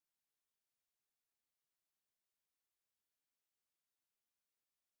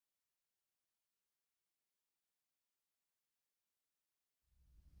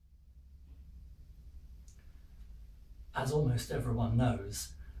as almost everyone knows,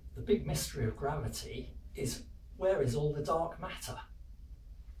 the big mystery of gravity is, where is all the dark matter?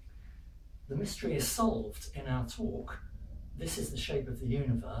 The mystery is solved in our talk, This is the Shape of the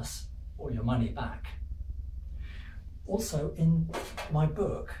Universe, or Your Money Back. Also in my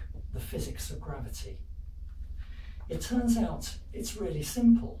book, The Physics of Gravity. It turns out it's really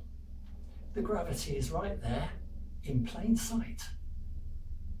simple. The gravity is right there in plain sight.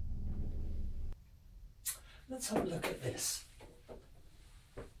 Let's have a look at this.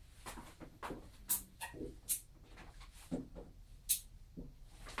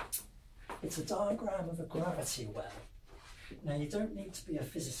 It's a diagram of a gravity well. Now, you don't need to be a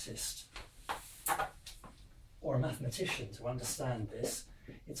physicist or a mathematician to understand this.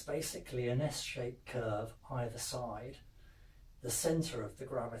 It's basically an S-shaped curve either side. The centre of the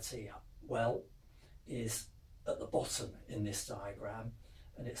gravity well is at the bottom in this diagram,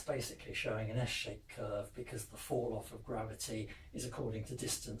 and it's basically showing an S-shaped curve because the fall off of gravity is according to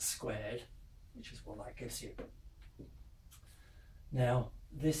distance squared, which is what that gives you. Now,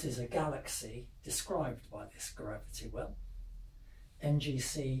 this is a galaxy described by this gravity well,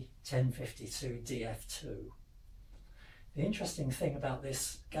 NGC 1052 DF2. The interesting thing about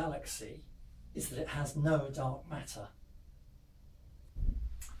this galaxy is that it has no dark matter.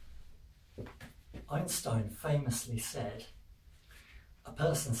 Einstein famously said, a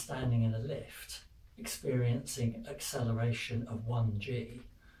person standing in a lift experiencing acceleration of 1g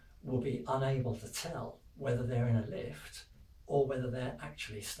will be unable to tell whether they're in a lift or whether they're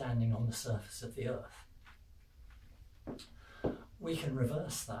actually standing on the surface of the Earth. We can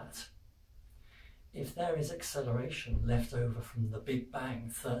reverse that. If there is acceleration left over from the Big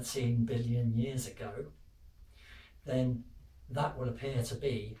Bang 13 billion years ago, then that will appear to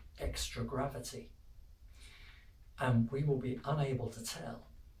be extra gravity. And we will be unable to tell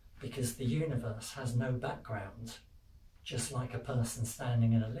because the universe has no background, just like a person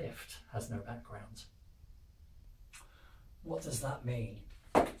standing in a lift has no background. What does that mean?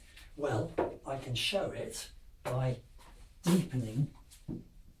 Well, I can show it by deepening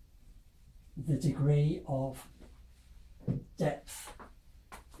the degree of depth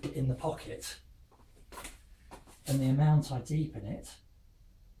in the pocket, and the amount I deepen it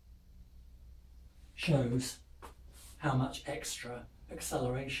shows how much extra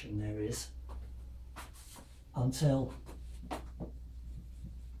acceleration there is until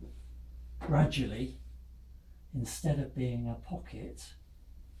gradually, instead of being a pocket,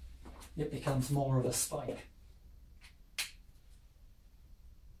 it becomes more of a spike.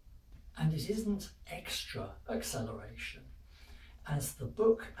 And it isn't extra acceleration. As the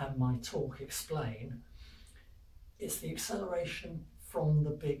book and my talk explain, it's the acceleration from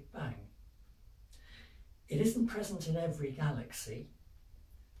the Big Bang. It isn't present in every galaxy.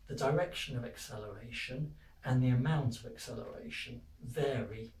 The direction of acceleration and the amount of acceleration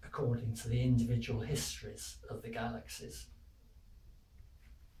vary according to the individual histories of the galaxies.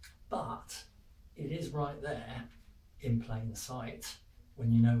 But it is right there in plain sight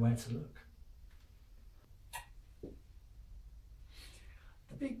when you know where to look.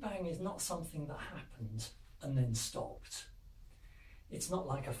 The Big Bang is not something that happened and then stopped. It's not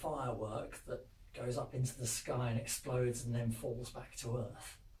like a firework that goes up into the sky and explodes and then falls back to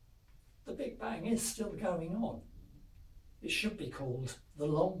Earth. The Big Bang is still going on. It should be called the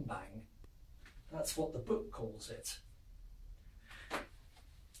Long Bang. That's what the book calls it.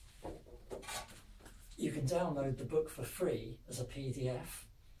 You can download the book for free as a PDF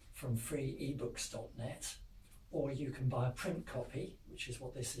from freeebooks.net, or you can buy a print copy, which is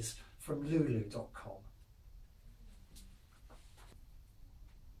what this is, from lulu.com.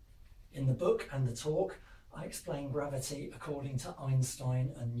 In the book and the talk, I explain gravity according to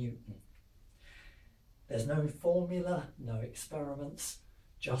Einstein and Newton. There's no formula, no experiments,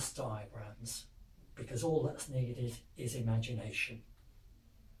 just diagrams, because all that's needed is imagination.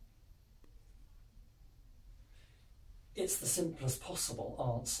 It's the simplest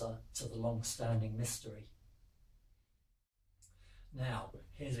possible answer to the long-standing mystery. Now,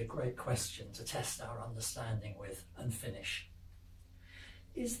 here's a great question to test our understanding with and finish.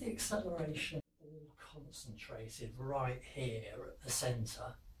 Is the acceleration all concentrated right here at the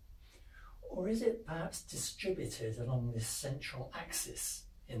centre, or is it perhaps distributed along this central axis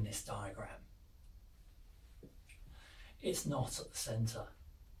in this diagram? It's not at the centre.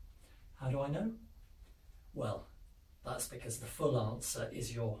 How do I know? Well, that's because the full answer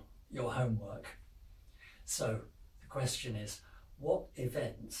is your homework. So the question is, what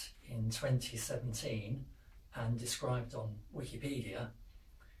event in 2017 and described on Wikipedia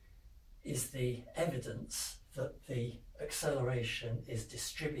is the evidence that the acceleration is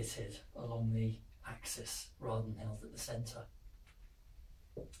distributed along the axis rather than held at the centre.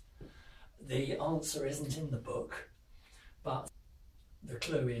 The answer isn't in the book, but the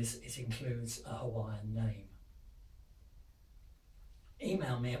clue is it includes a Hawaiian name.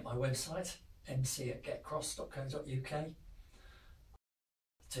 Email me at my website, mc@getcross.co.uk,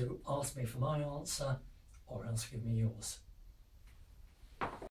 to ask me for my answer or else give me yours.